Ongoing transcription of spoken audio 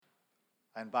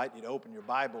I invite you to open your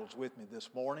Bibles with me this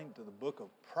morning to the book of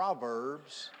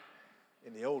Proverbs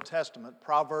in the Old Testament,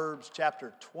 Proverbs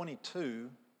chapter 22.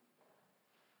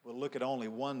 We'll look at only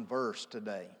one verse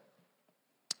today.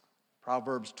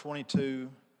 Proverbs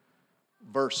 22,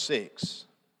 verse 6.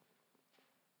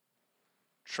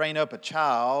 Train up a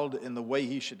child in the way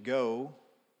he should go.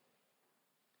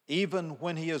 Even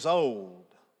when he is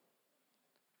old,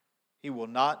 he will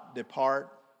not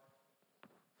depart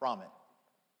from it.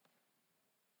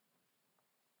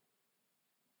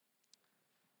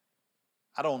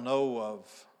 I don't know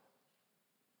of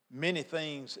many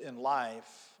things in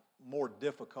life more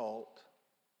difficult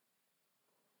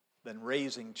than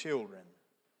raising children.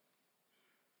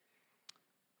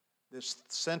 This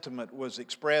sentiment was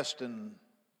expressed in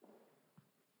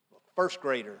a first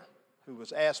grader who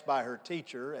was asked by her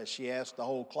teacher, as she asked the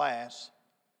whole class,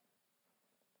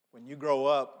 "When you grow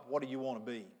up, what do you want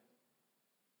to be?"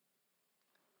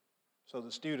 So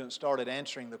the students started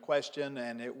answering the question,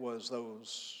 and it was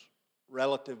those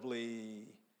relatively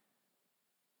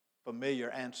familiar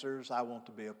answers. I want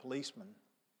to be a policeman.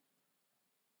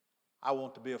 I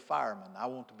want to be a fireman. I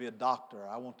want to be a doctor.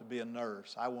 I want to be a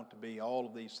nurse. I want to be all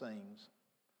of these things.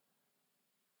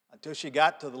 Until she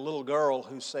got to the little girl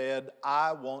who said,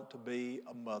 "I want to be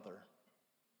a mother."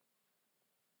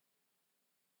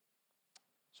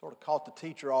 Sort of caught the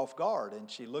teacher off guard,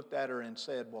 and she looked at her and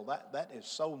said, "Well, that is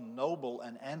so noble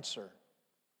an answer.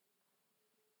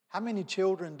 How many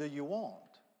children do you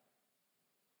want?"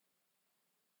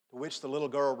 To which the little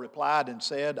girl replied and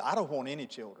said, "I don't want any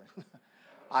children.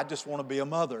 I just want to be a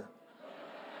mother."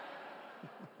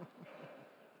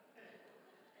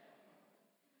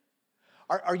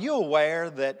 Are you aware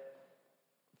that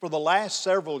for the last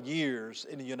several years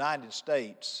in the United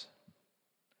States,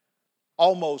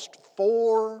 almost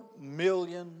 4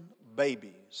 million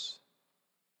babies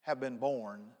have been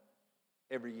born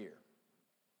every year?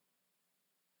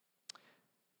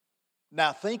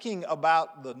 Now, thinking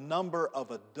about the number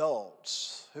of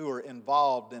adults who are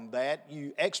involved in that,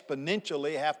 you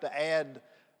exponentially have to add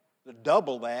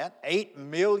double that, 8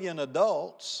 million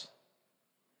adults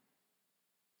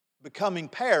becoming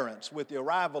parents with the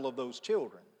arrival of those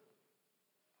children.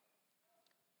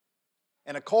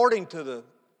 And according to the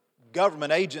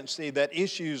government agency that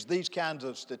issues these kinds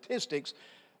of statistics,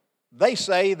 they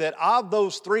say that of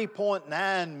those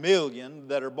 3.9 million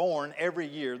that are born every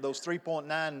year, those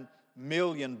 3.9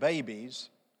 million babies,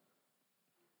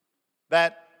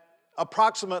 that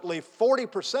approximately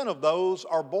 40% of those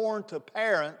are born to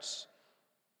parents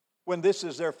when this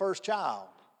is their first child.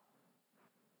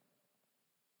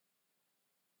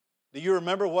 Do you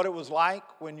remember what it was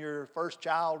like when your first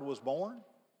child was born?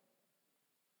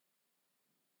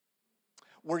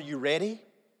 Were you ready?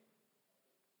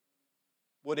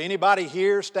 Would anybody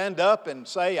here stand up and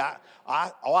say, I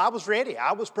was ready,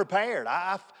 I was prepared,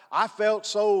 I felt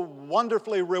so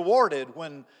wonderfully rewarded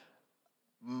when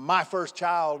my first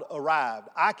child arrived?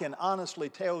 I can honestly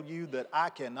tell you that I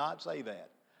cannot say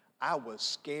that. I was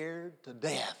scared to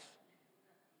death,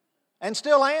 and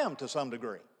still am to some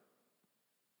degree.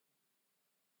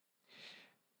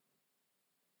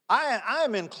 I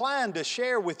am inclined to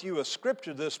share with you a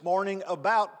scripture this morning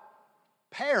about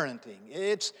parenting.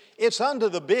 It's under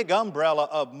the big umbrella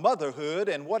of motherhood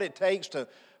and what it takes to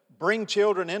bring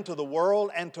children into the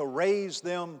world and to raise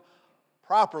them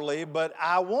properly. But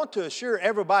I want to assure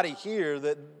everybody here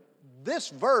that this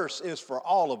verse is for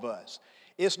all of us.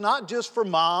 It's not just for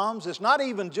moms. It's not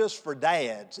even just for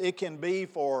dads. It can be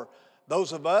for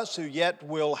those of us who yet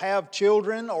will have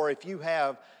children, or if you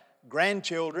have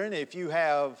grandchildren, if you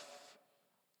have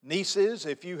nieces,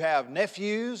 if you have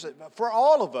nephews. For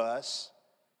all of us,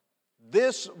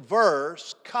 this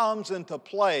verse comes into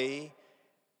play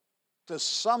to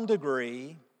some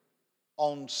degree,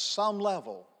 on some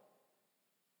level.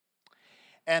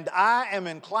 And I am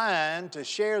inclined to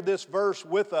share this verse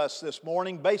with us this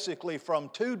morning basically from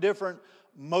two different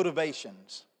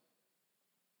motivations.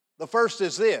 The first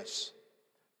is this: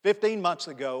 15 months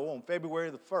ago, on February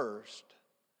the 1st,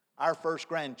 our first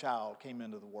grandchild came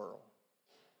into the world.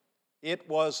 It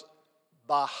was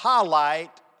the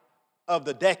highlight of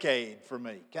the decade for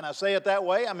me. Can I say it that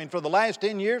way? I mean, for the last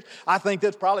 10 years, I think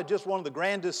that's probably just one of the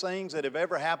grandest things that have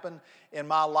ever happened in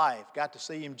my life. Got to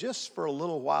see him just for a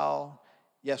little while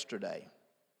yesterday.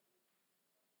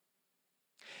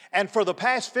 And for the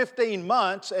past 15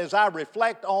 months, as I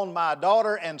reflect on my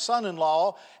daughter and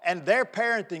son-in-law and their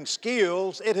parenting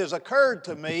skills, it has occurred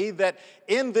to me that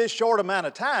in this short amount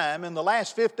of time, in the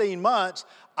last 15 months,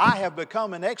 I have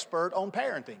become an expert on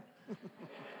parenting.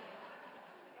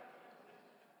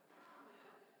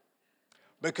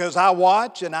 because I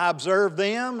watch and I observe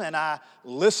them and I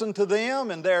listen to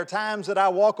them, and there are times that I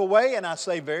walk away and I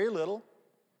say very little.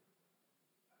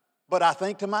 But I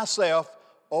think to myself,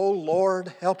 oh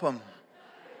Lord, help them.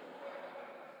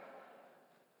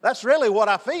 That's really what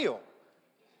I feel.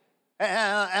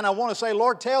 And I want to say,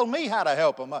 Lord, tell me how to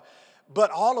help them. But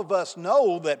all of us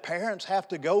know that parents have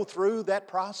to go through that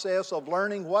process of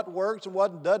learning what works and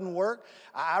what doesn't work.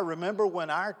 I remember when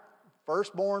our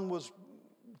firstborn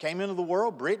came into the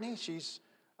world, Brittany, she's,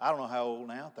 I don't know how old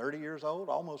now, 30 years old,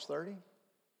 almost 30.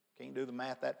 Can't do the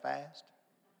math that fast.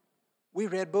 We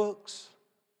read books.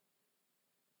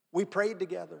 We prayed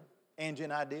together. Angie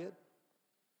and I did.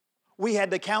 We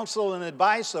had the counsel and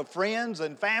advice of friends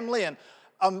and family, and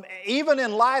even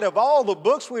in light of all the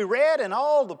books we read and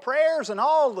all the prayers and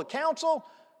all the counsel,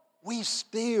 we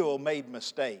still made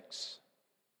mistakes.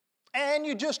 And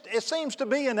it seems to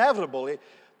be inevitable.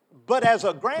 But as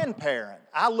a grandparent,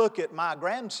 I look at my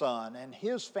grandson and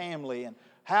his family and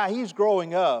how he's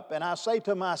growing up, and I say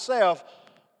to myself,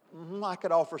 I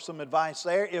could offer some advice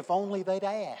there if only they'd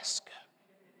ask.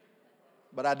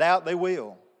 But I doubt they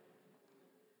will.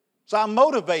 So I'm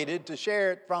motivated to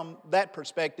share it from that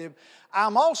perspective.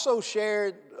 I'm also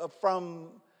shared from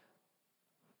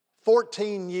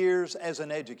 14 years as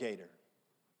an educator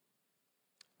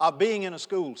of being in a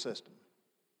school system.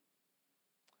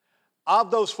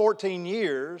 Of those 14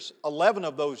 years, 11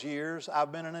 of those years,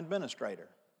 I've been an administrator.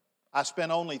 I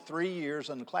spent only 3 years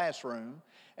in the classroom,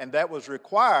 and that was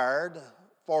required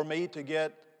for me to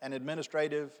get an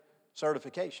administrative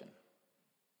certification.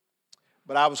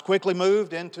 But I was quickly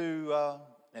moved into an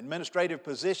administrative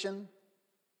position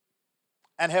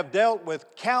and have dealt with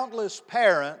countless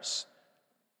parents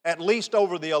at least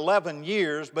over the 11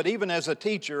 years. But even as a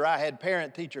teacher, I had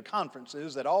parent-teacher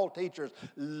conferences that all teachers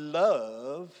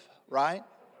love, right?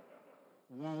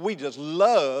 We just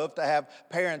love to have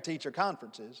parent-teacher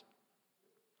conferences.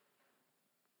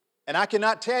 And I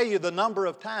cannot tell you the number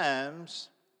of times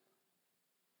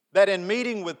that in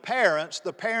meeting with parents,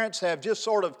 the parents have just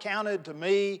sort of counted to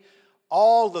me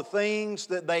all the things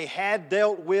that they had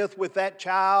dealt with that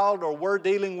child or were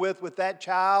dealing with that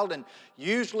child. And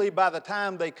usually by the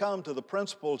time they come to the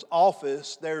principal's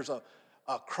office, there's a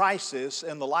crisis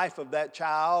in the life of that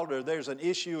child, or there's an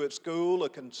issue at school, a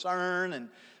concern. And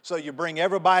so you bring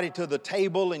everybody to the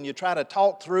table and you try to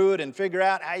talk through it and figure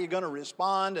out how you're going to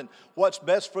respond and what's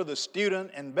best for the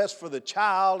student and best for the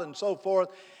child and so forth.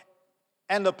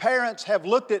 And the parents have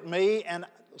looked at me, and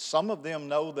some of them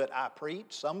know that I preach.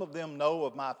 Some of them know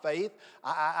of my faith.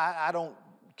 I don't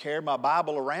carry my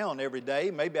Bible around every day.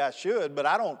 Maybe I should, but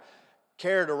I don't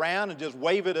carry it around and just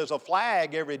wave it as a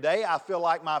flag every day. I feel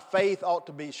like my faith ought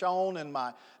to be shown in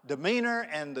my demeanor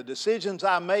and the decisions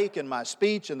I make and my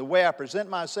speech and the way I present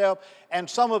myself. And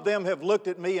some of them have looked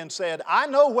at me and said, I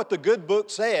know what the good book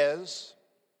says.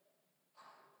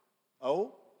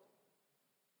 Oh?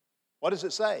 What does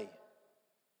it say?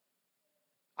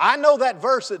 I know that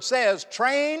verse that says,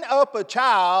 train up a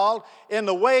child in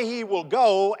the way he will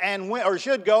go or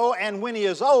should go, and when he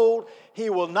is old, he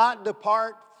will not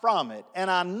depart from it. And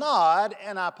I nod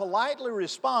and I politely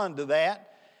respond to that.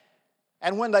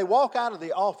 And when they walk out of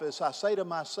the office, I say to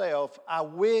myself, I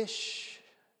wish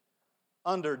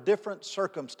under different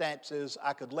circumstances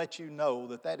I could let you know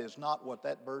that that is not what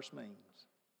that verse means.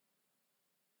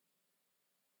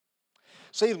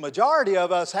 See, the majority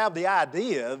of us have the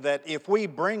idea that if we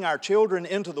bring our children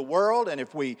into the world and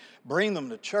if we bring them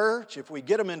to church, if we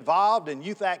get them involved in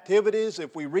youth activities,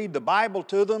 if we read the Bible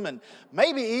to them, and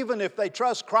maybe even if they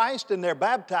trust Christ and they're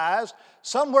baptized,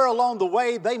 somewhere along the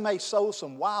way they may sow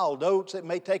some wild oats. It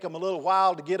may take them a little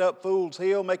while to get up Fool's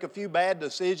Hill, make a few bad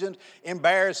decisions,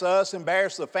 embarrass us,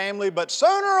 embarrass the family, but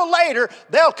sooner or later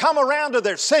they'll come around to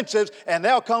their senses and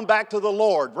they'll come back to the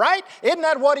Lord, right? Isn't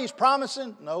that what He's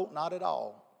promising? No, not at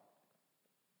all.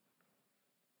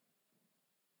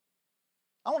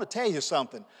 I want to tell you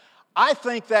something. I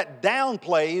think that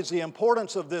downplays the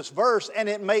importance of this verse, and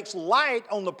it makes light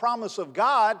on the promise of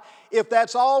God if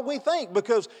that's all we think.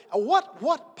 Because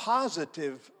what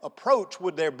positive approach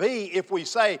would there be if we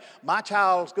say, my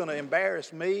child's going to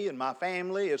embarrass me and my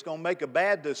family, is going to make a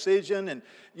bad decision and,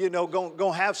 going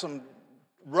to have some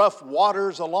rough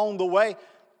waters along the way?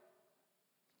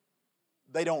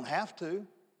 They don't have to.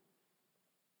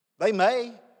 They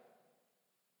may.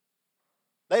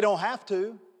 They don't have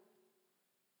to.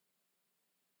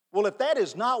 Well, if that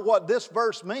is not what this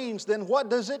verse means, then what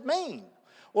does it mean?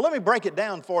 Well, let me break it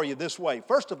down for you this way.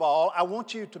 First of all, I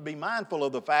want you to be mindful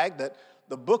of the fact that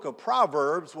the book of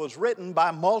Proverbs was written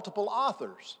by multiple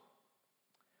authors.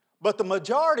 But the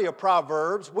majority of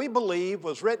Proverbs, we believe,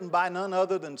 was written by none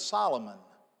other than Solomon.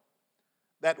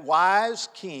 that wise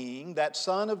king, that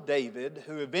son of David,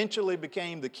 who eventually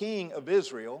became the king of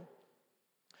Israel,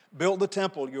 built the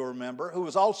temple, you'll remember, who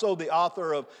was also the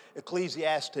author of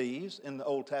Ecclesiastes in the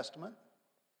Old Testament.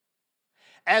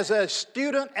 As a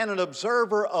student and an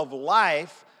observer of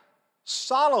life,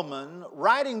 Solomon,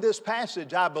 writing this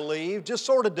passage, I believe, just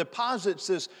sort of deposits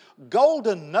this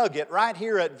golden nugget right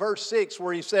here at verse 6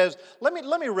 where he says, let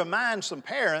me remind some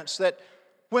parents that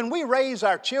when we raise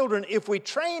our children, if we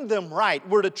train them right,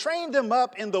 we're to train them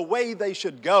up in the way they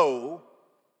should go,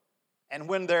 and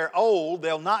when they're old,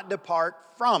 they'll not depart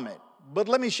from it. But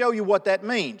let me show you what that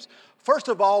means. First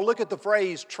of all, look at the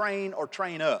phrase train or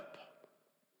train up.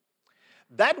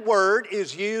 That word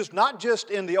is used not just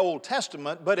in the Old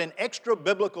Testament, but in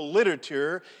extra-biblical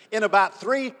literature in about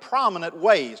 3 prominent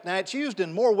ways. Now, it's used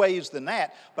in more ways than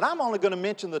that, but I'm only going to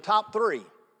mention the top 3.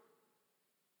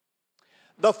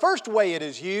 The first way it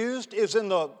is used is in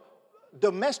the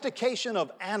domestication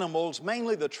of animals,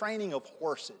 mainly the training of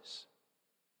horses.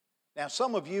 Now,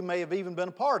 some of you may have even been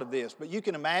a part of this, but you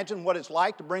can imagine what it's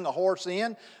like to bring a horse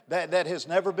in that has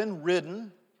never been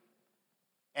ridden,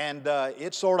 and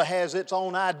it sort of has its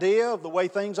own idea of the way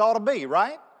things ought to be,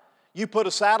 right? You put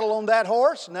a saddle on that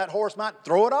horse, and that horse might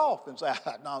throw it off and say,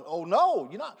 oh no,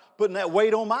 you're not putting that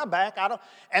weight on my back.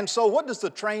 And so what does the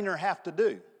trainer have to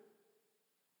do?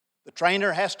 The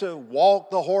trainer has to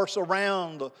walk the horse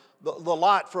around the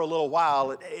lot for a little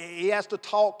while. He has to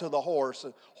talk to the horse,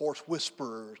 a horse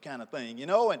whisperer kind of thing, you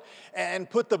know, and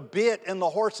put the bit in the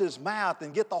horse's mouth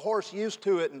and get the horse used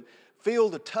to it and feel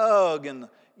the tug and,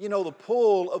 you know, the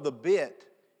pull of the bit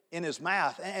in his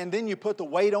mouth. And then you put the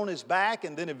weight on his back,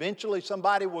 and then eventually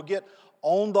somebody will get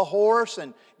on the horse,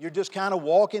 and you're just kind of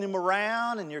walking him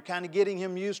around, and you're kind of getting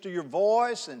him used to your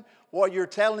voice and what you're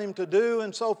telling him to do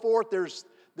and so forth.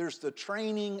 There's the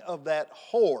training of that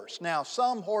horse. Now,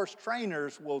 some horse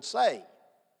trainers will say,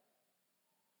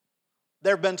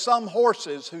 there have been some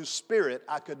horses whose spirit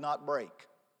I could not break.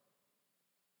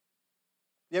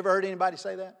 You ever heard anybody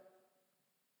say that?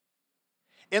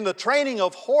 In the training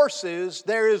of horses,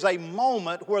 there is a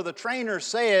moment where the trainer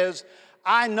says,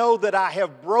 I know that I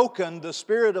have broken the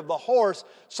spirit of the horse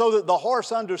so that the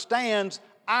horse understands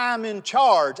I'm in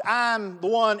charge. I'm the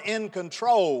one in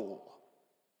control.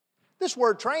 This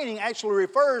word training actually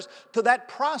refers to that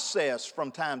process from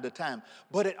time to time,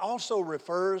 but it also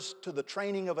refers to the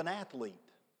training of an athlete.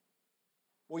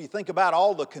 Well, you think about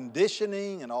all the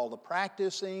conditioning and all the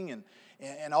practicing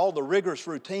and all the rigorous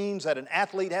routines that an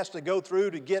athlete has to go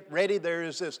through to get ready. There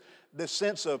is this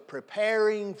sense of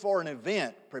preparing for an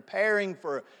event, preparing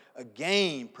for a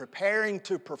game, preparing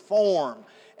to perform.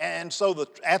 And so the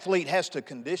athlete has to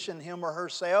condition him or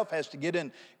herself, has to get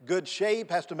in good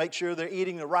shape, has to make sure they're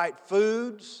eating the right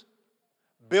foods,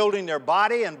 building their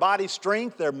body and body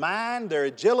strength, their mind, their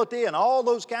agility, and all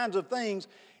those kinds of things.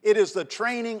 It is the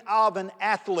training of an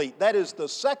athlete. That is the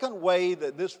second way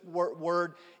that this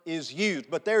word is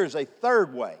used. But there is a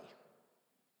third way.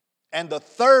 And the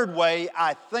third way,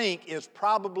 I think, is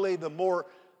probably the more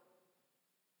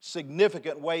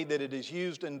significant way that it is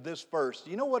used in this verse.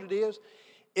 Do you know what it is?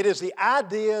 It is the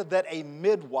idea that a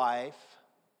midwife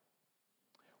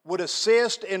would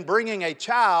assist in bringing a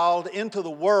child into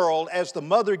the world as the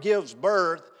mother gives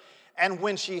birth, and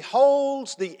when she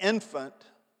holds the infant,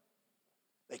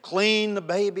 they clean the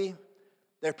baby,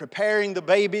 they're preparing the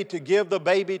baby to give the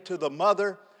baby to the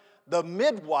mother. The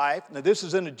midwife, now this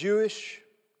is in a Jewish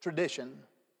tradition,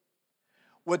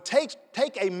 would take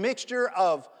a mixture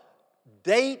of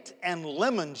date and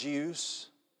lemon juice,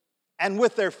 and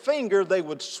with their finger they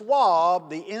would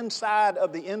swab the inside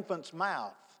of the infant's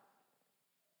mouth.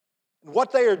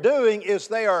 What they are doing is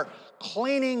they are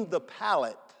cleaning the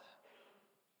palate,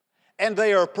 and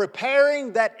they are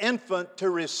preparing that infant to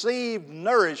receive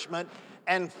nourishment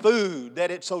and food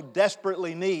that it so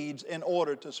desperately needs in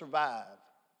order to survive.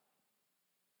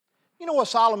 You know what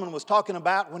Solomon was talking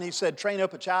about when he said train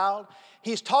up a child?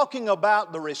 He's talking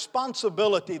about the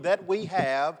responsibility that we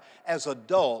have as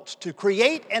adults to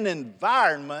create an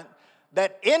environment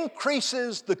that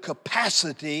increases the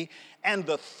capacity and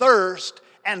the thirst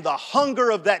and the hunger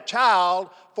of that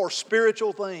child for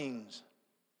spiritual things.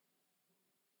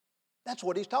 That's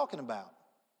what he's talking about.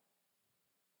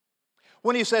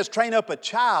 When he says train up a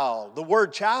child, the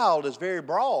word child is very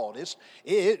broad.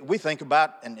 We think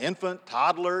about an infant,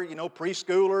 toddler,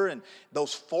 preschooler, and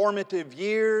those formative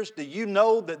years. Do you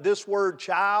know that this word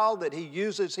child that he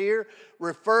uses here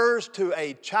refers to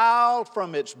a child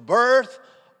from its birth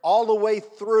all the way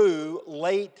through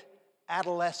late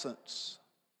adolescence?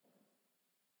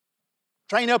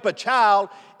 Train up a child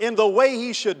in the way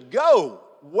he should go.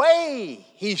 way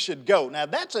he should go. Now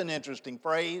that's an interesting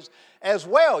phrase as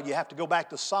well. You have to go back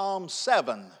to Psalm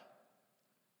 7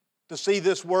 to see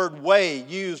this word way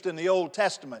used in the Old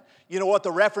Testament. You know what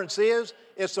the reference is?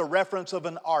 It's a reference of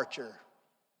an archer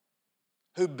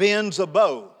who bends a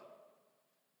bow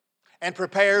and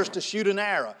prepares to shoot an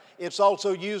arrow. It's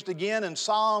also used again in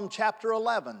Psalm chapter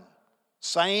 11.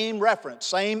 Same reference,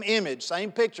 same image,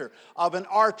 same picture of an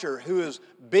archer who is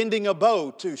bending a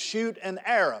bow to shoot an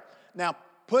arrow. Now,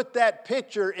 put that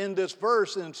picture in this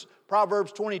verse in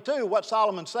Proverbs 22, what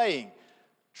Solomon's saying.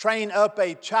 Train up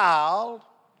a child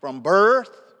from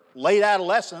birth, late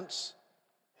adolescence,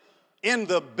 in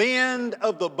the bend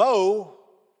of the bow,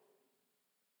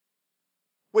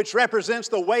 which represents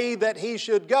the way that he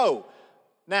should go.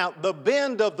 Now, the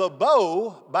bend of the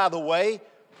bow, by the way,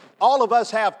 all of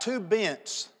us have two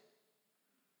bents.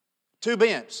 Two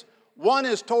bents. One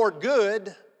is toward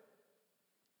good,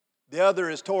 the other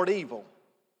is toward evil.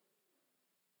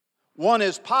 One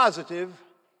is positive,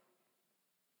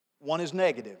 one is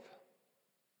negative.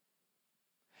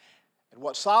 And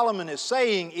what Solomon is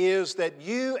saying is that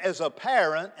you as a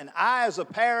parent, and I as a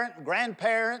parent,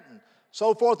 grandparent, and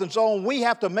so forth and so on, we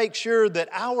have to make sure that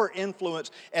our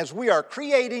influence as we are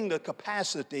creating the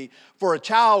capacity for a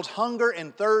child's hunger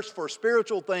and thirst for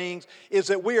spiritual things is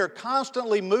that we are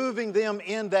constantly moving them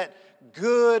in that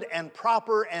good and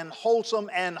proper and wholesome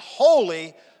and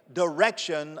holy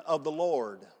direction of the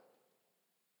Lord.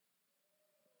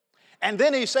 And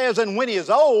then he says, and when he is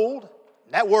old,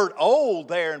 that word old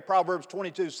there in Proverbs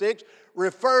 22:6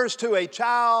 refers to a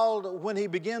child when he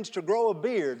begins to grow a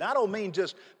beard. Now, I don't mean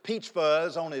just peach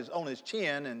fuzz on his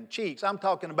chin and cheeks. I'm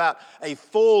talking about a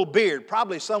full beard,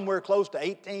 probably somewhere close to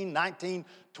 18, 19,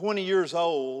 20 years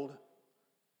old.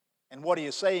 And what he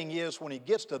is saying is when he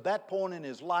gets to that point in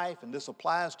his life, and this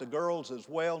applies to girls as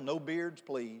well, no beards,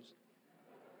 please,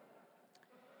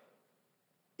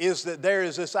 is that there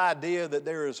is this idea that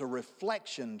there is a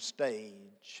reflection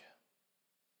stage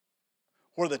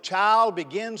where the child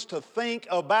begins to think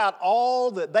about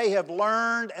all that they have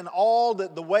learned and all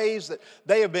that the ways that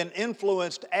they have been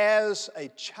influenced as a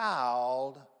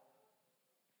child.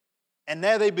 And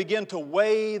now they begin to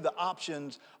weigh the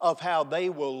options of how they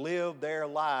will live their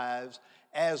lives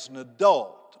as an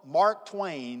adult. Mark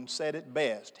Twain said it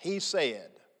best. He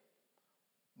said,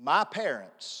 "My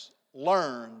parents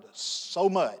learned so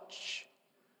much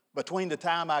between the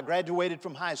time I graduated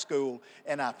from high school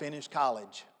and I finished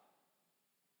college."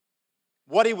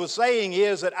 What he was saying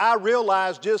is that I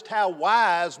realized just how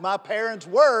wise my parents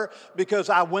were because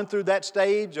I went through that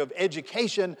stage of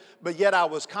education, but yet I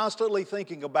was constantly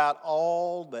thinking about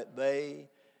all that they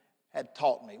had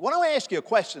taught me. Well, I want to ask you a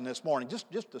question this morning,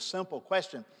 just a simple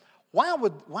question. Why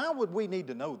would we need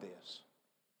to know this?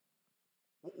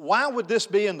 Why would this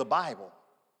be in the Bible?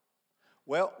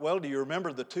 Well, do you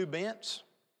remember the two bents?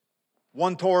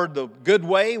 One toward the good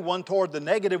way, one toward the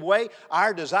negative way.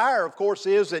 Our desire, of course,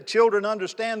 is that children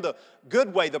understand the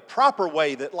good way, the proper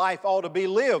way that life ought to be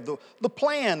lived, the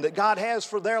plan that God has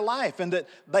for their life, and that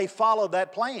they follow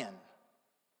that plan.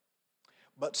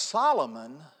 But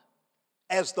Solomon,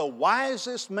 as the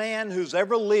wisest man who's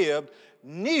ever lived,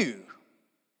 knew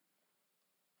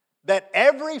that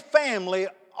every family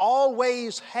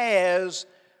always has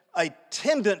a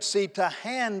tendency to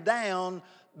hand down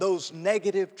those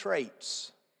negative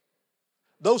traits.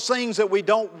 Those things that we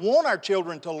don't want our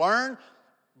children to learn,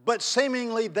 but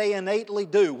seemingly they innately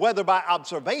do, whether by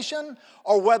observation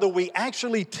or whether we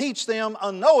actually teach them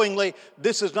unknowingly,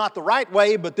 this is not the right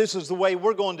way, but this is the way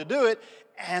we're going to do it.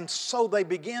 And so they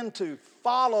begin to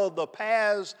follow the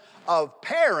paths of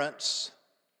parents,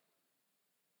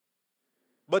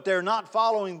 but they're not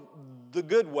following the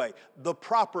good way, the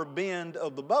proper bend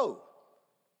of the bow.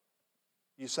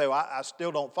 You say, well, I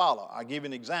still don't follow. I'll give you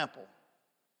an example.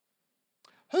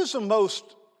 Who's the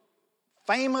most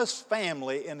famous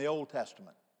family in the Old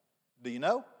Testament? Do you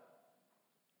know?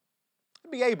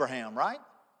 It'd be Abraham, right?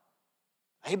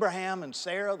 Abraham and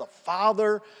Sarah, the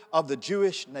father of the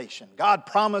Jewish nation. God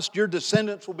promised your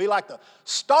descendants will be like the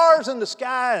stars in the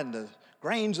sky and the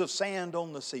grains of sand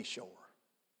on the seashore.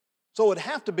 So it'd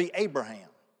have to be Abraham.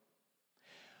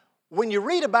 When you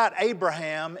read about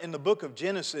Abraham in the book of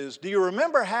Genesis, do you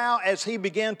remember how as he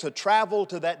began to travel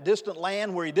to that distant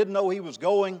land where he didn't know he was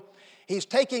going, he's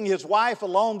taking his wife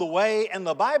along the way, and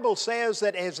the Bible says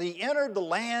that as he entered the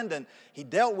land and he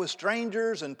dealt with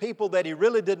strangers and people that he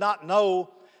really did not know,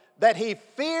 that he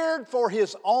feared for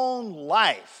his own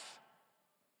life.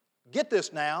 Get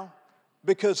this now,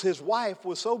 because his wife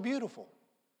was so beautiful.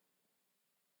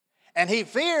 And he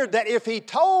feared that if he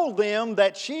told them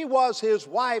that she was his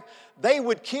wife, they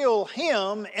would kill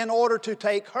him in order to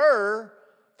take her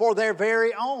for their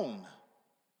very own.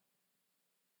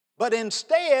 But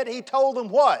instead, he told them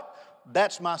what?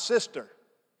 That's my sister.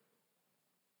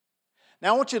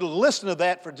 Now, I want you to listen to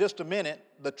that for just a minute.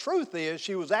 The truth is,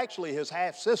 she was actually his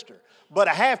half-sister. But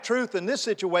a half-truth in this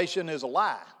situation is a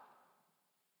lie.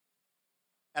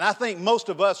 And I think most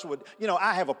of us would,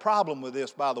 I have a problem with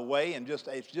this, by the way, and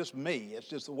it's just me. It's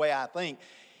just the way I think.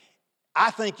 I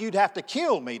think you'd have to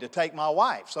kill me to take my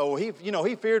wife. So he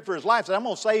feared for his life, said, I'm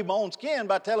going to save my own skin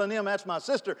by telling him that's my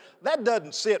sister. That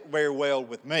doesn't sit very well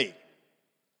with me.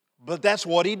 But that's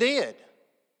what he did.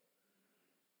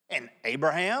 And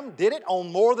Abraham did it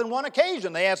on more than one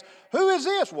occasion. They asked, who is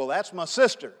this? Well, that's my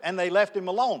sister. And they left him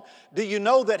alone. Do you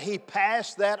know that he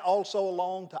passed that also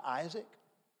along to Isaac?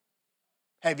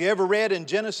 Have you ever read in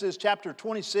Genesis chapter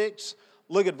 26?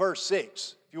 Look at verse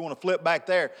 6. If you want to flip back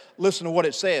there, listen to what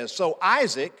it says. So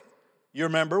Isaac, you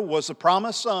remember, was the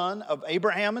promised son of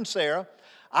Abraham and Sarah.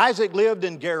 Isaac lived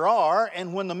in Gerar,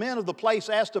 and when the men of the place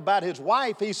asked about his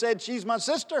wife, he said, she's my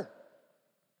sister.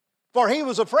 For he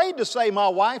was afraid to say my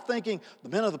wife, thinking the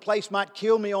men of the place might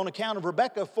kill me on account of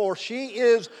Rebekah, for she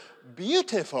is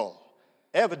beautiful.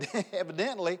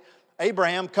 Evidently,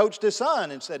 Abraham coached his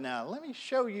son and said, now let me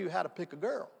show you how to pick a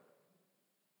girl.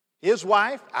 His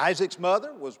wife, Isaac's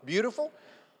mother, was beautiful.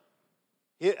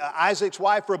 Isaac's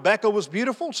wife, Rebekah, was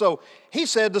beautiful. So he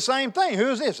said the same thing.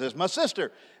 Who is this? This is my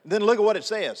sister. Then look at what it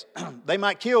says. They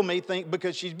might kill me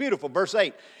because she's beautiful. Verse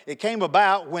 8, it came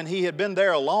about when he had been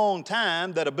there a long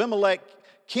time that Abimelech,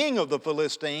 king of the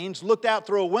Philistines, looked out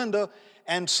through a window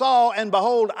and saw, and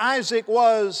behold, Isaac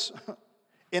was,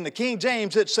 in the King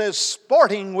James it says,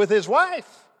 sporting with his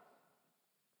wife.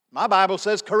 My Bible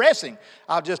says caressing.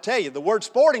 I'll just tell you, the word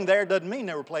sporting there doesn't mean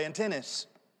they were playing tennis.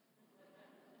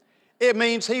 It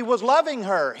means he was loving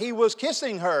her. He was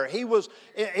kissing her. He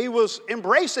was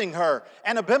embracing her.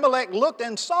 And Abimelech looked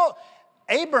and saw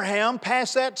Abraham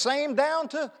pass that same down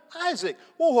to Isaac.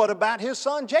 Well, what about his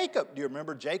son Jacob? Do you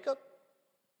remember Jacob?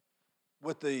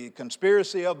 With the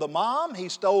conspiracy of the mom, he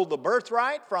stole the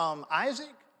birthright from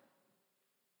Isaac.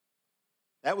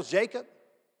 That was Jacob.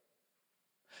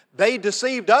 They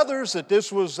deceived others that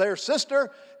this was their sister.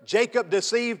 Jacob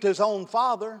deceived his own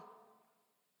father.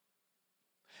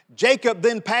 Jacob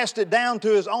then passed it down to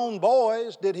his own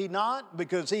boys, did he not?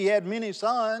 Because he had many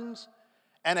sons,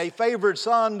 and a favored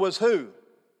son was who?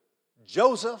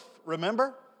 Joseph,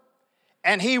 remember?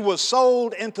 And he was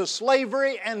sold into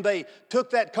slavery, and they took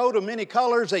that coat of many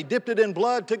colors, they dipped it in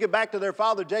blood, took it back to their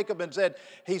father Jacob and said,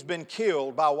 he's been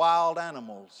killed by wild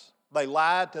animals. They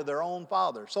lied to their own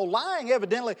father. So lying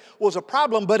evidently was a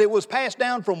problem, but it was passed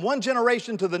down from one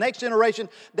generation to the next generation,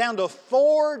 down to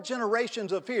 4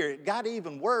 generations of fear. It got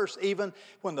even worse even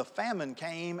when the famine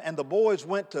came and the boys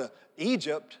went to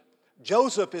Egypt.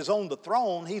 Joseph is on the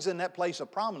throne. He's in that place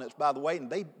of prominence, by the way, and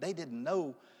they didn't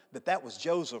know that was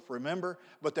Joseph, remember?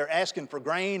 But they're asking for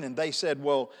grain, and they said,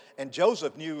 well, and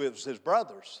Joseph knew it was his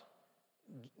brothers.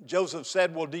 Joseph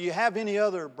said, well, do you have any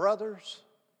other brothers?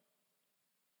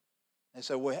 They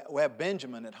said, we have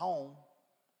Benjamin at home.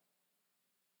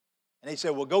 And he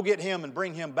said, well, go get him and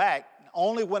bring him back.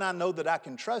 Only when I know that I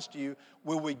can trust you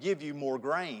will we give you more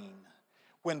grain.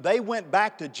 When they went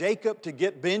back to Jacob to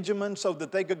get Benjamin so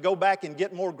that they could go back and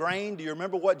get more grain, do you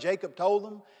remember what Jacob told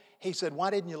them? He said, why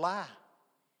didn't you lie?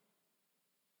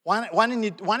 Why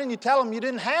didn't you tell them you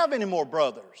didn't have any more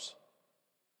brothers?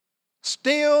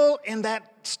 Still in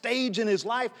that stage in his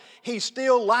life, he's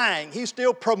still lying. He's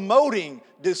still promoting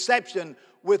deception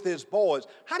with his boys.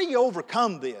 How do you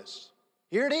overcome this?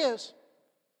 Here it is.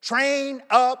 Train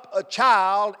up a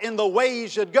child in the way he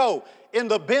should go, in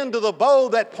the bend of the bow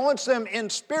that points them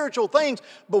in spiritual things.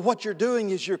 But what you're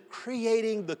doing is you're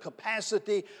creating the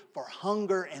capacity for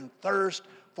hunger and thirst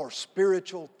for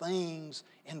spiritual things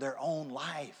in their own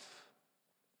life.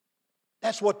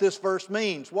 That's what this verse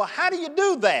means. Well, how do you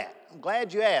do that? I'm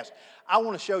glad you asked. I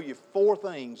want to show you 4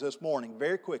 things this morning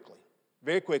very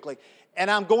quickly. And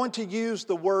I'm going to use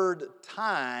the word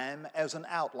time as an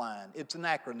outline. It's an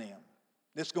acronym.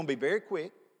 This is going to be very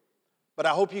quick, but I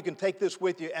hope you can take this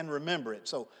with you and remember it.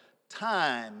 So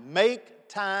time, make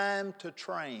time to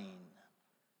train.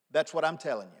 That's what I'm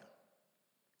telling you.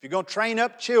 If you're going to train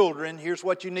up children, here's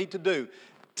what you need to do.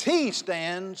 T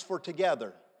stands for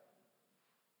together.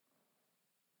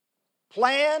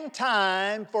 Plan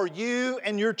time for you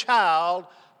and your child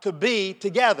to be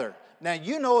together. Now,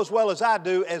 you know as well as I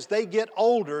do, as they get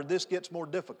older, this gets more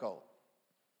difficult.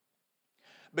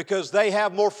 Because they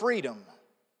have more freedom.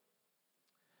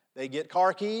 They get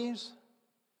car keys.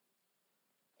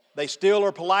 They still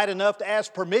are polite enough to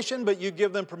ask permission, but you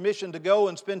give them permission to go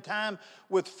and spend time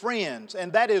with friends.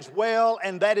 And that is well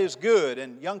and that is good.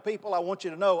 And young people, I want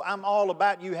you to know I'm all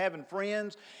about you having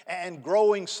friends and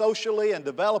growing socially and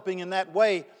developing in that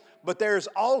way. But there's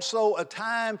also a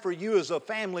time for you as a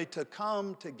family to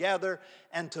come together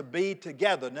and to be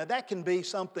together. Now that can be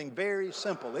something very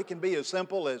simple. It can be as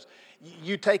simple as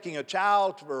you taking a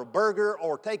child for a burger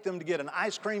or take them to get an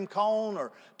ice cream cone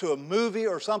or to a movie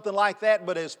or something like that.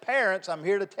 But as parents, I'm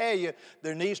here to tell you,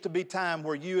 there needs to be time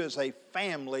where you as a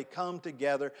family come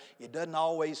together. It doesn't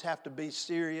always have to be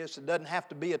serious. It doesn't have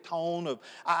to be a tone of,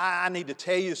 I need to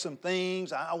tell you some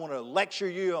things. I want to lecture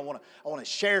you. I want to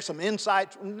share some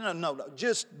insights. No.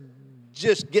 Just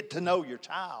get to know your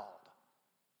child.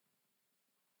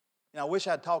 I wish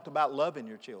I'd talked about loving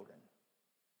your children.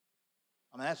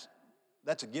 I mean,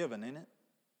 that's a given, isn't it?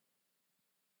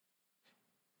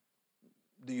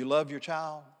 Do you love your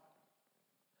child?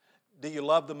 Do you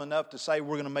love them enough to say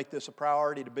we're going to make this a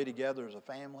priority to be together as a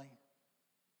family?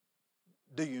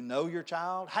 Do you know your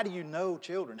child? How do you know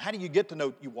children? How do you get to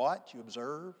know? You watch, you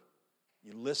observe,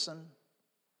 you listen.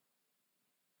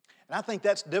 And I think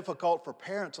that's difficult for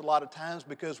parents a lot of times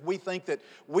because we think that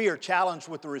we are challenged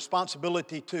with the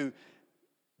responsibility to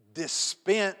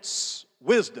dispense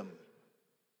wisdom.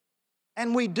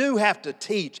 And we do have to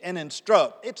teach and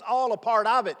instruct. It's all a part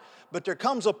of it. But there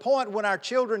comes a point when our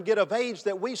children get of age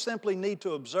that we simply need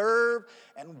to observe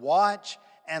and watch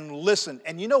and listen.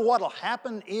 And you know what will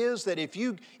happen is that if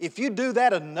you do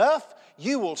that enough,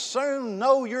 you will soon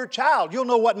know your child. You'll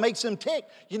know what makes them tick.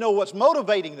 You know what's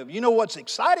motivating them. You know what's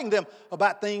exciting them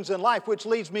about things in life, which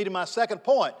leads me to my second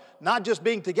point. Not just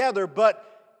being together,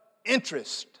 but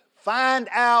interest. Find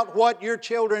out what your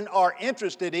children are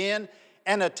interested in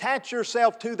and attach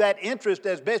yourself to that interest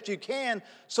as best you can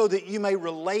so that you may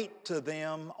relate to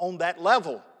them on that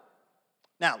level.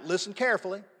 Now, listen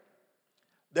carefully.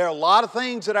 There are a lot of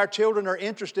things that our children are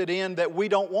interested in that we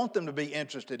don't want them to be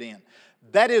interested in.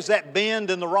 That is that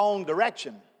bend in the wrong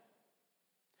direction.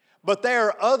 But there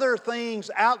are other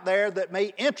things out there that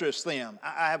may interest them.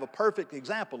 I have a perfect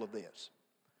example of this.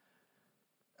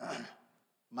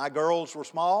 My girls were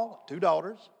small, 2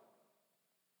 daughters.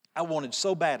 I wanted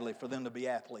so badly for them to be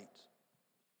athletes.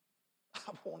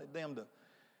 I wanted them to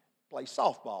play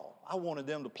softball. I wanted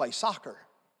them to play soccer.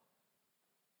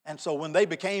 And so when they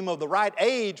became of the right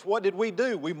age, what did we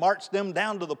do? We marched them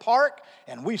down to the park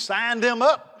and we signed them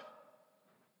up.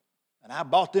 And I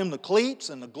bought them the cleats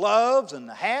and the gloves and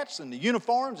the hats and the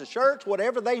uniforms, the shirts,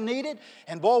 whatever they needed.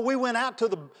 And boy, we went out to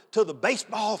the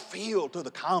baseball field, to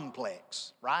the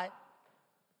complex, right?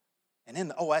 And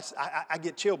then, I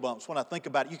get chill bumps when I think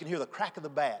about it. You can hear the crack of the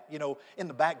bat, in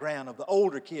the background of the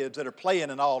older kids that are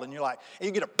playing and all. And you're like, and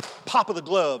you get a pop of the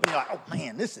glove. And you're like, oh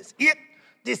man, this is it.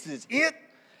 This is it.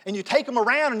 And you take them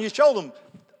around and you show them,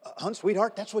 honey,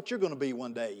 sweetheart, that's what you're going to be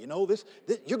one day. This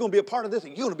you're going to be a part of this.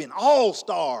 You're going to be an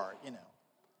all-star,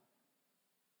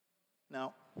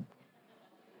 No.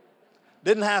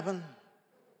 Didn't happen.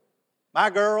 My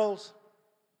girls.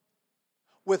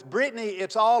 With Brittany,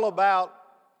 it's all about,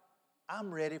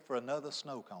 I'm ready for another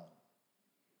snow cone.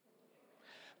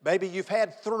 Baby, you've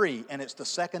had 3 and it's the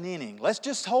second inning. Let's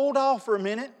just hold off for a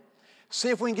minute. See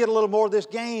if we can get a little more of this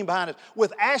game behind us.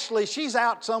 With Ashley, she's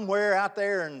out somewhere out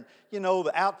there in,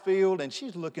 the outfield, and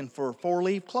she's looking for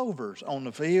 4-leaf clovers on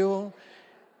the field.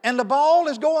 And the ball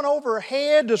is going over her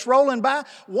head, just rolling by.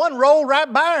 One rolled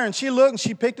right by her, and she looked and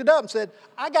she picked it up and said,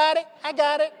 I got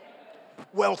it.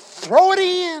 Well, throw it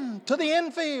in to the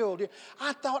infield.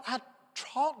 I thought I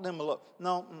taught them a little.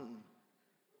 No.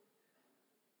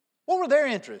 What were their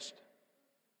interests?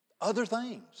 Other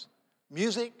things.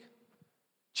 Music.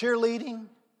 Cheerleading.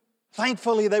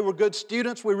 Thankfully, they were good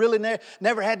students. We really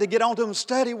never had to get on to them.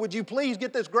 Study, would you please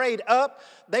get this grade up?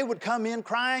 They would come in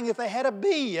crying if they had a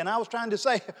B. And I was trying to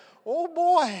say, oh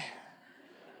boy,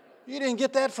 you didn't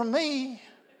get that from me.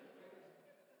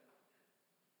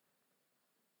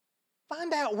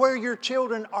 Find out where your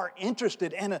children are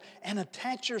interested and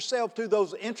attach yourself to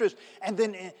those interests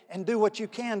and do what you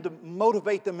can to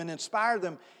motivate them and inspire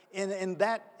them in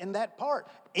that part.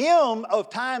 M of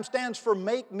time stands for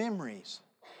make memories.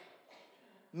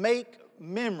 Make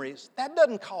memories. That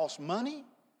doesn't cost money.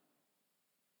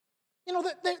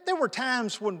 There were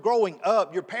times when growing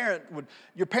up, your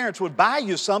parents would buy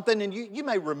you something, and you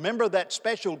may remember that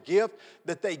special gift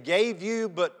that they gave you,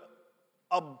 but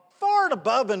far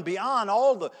above and beyond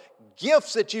all the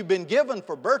gifts that you've been given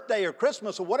for birthday or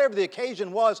Christmas or whatever the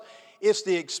occasion was, it's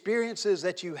the experiences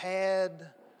that you had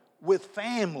with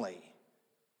family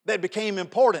that became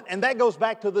important. And that goes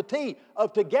back to the T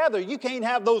of together. You can't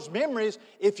have those memories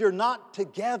if you're not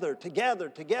together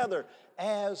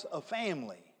as a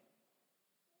family.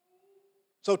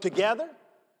 So together,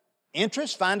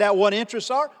 interests, find out what interests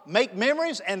are, make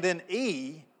memories, and then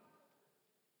E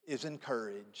is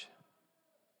encourage.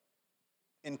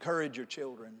 Encourage your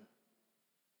children.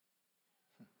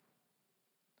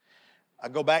 I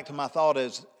go back to my thought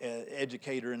as an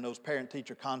educator in those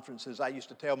parent-teacher conferences. I used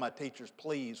to tell my teachers,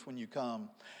 please, when you come,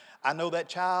 I know that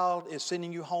child is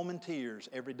sending you home in tears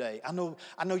every day. I know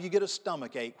you get a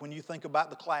stomach ache when you think about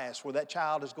the class where that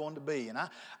child is going to be. And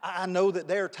I know that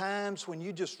there are times when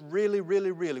you just really,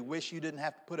 really, really wish you didn't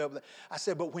have to put up with that. I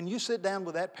said, but when you sit down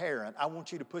with that parent, I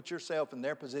want you to put yourself in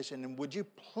their position, and would you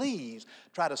please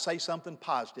try to say something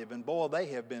positive? And boy, they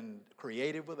have been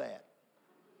creative with that.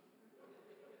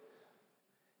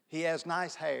 He has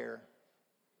nice hair.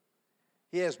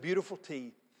 He has beautiful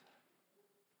teeth.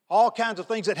 All kinds of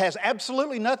things that has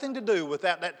absolutely nothing to do with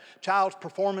that child's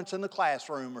performance in the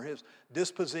classroom or his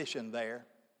disposition there.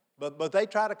 But they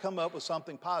try to come up with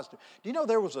something positive. Do you know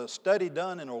there was a study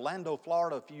done in Orlando,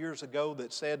 Florida a few years ago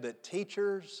that said that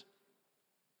teachers,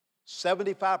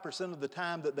 75% of the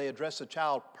time that they address a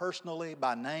child personally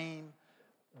by name,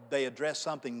 they address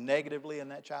something negatively in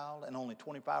that child, and only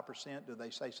 25% do they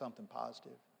say something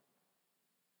positive.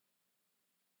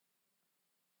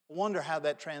 I wonder how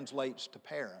that translates to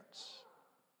parents.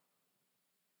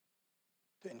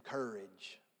 To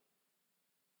encourage.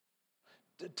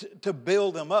 To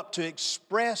build them up. To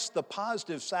express the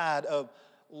positive side of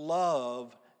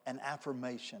love and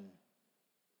affirmation.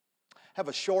 I have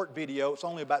a short video. It's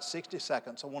only about 60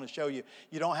 seconds. I want to show you.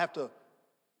 You don't have to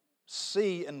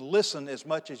see and listen as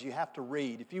much as you have to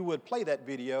read. If you would play that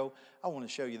video, I want to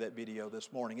show you that video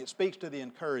this morning. It speaks to the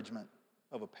encouragement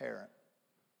of a parent.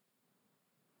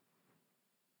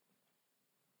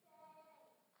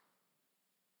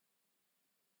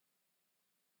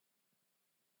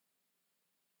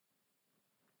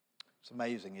 It's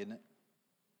amazing, isn't it?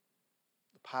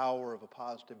 The power of a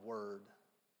positive word.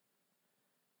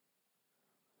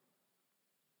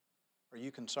 Are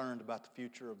you concerned about the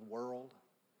future of the world?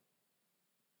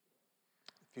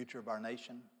 The future of our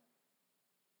nation?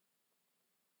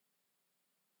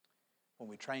 When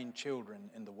we train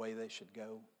children in the way they should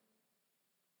go,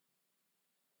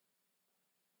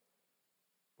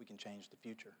 we can change the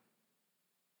future.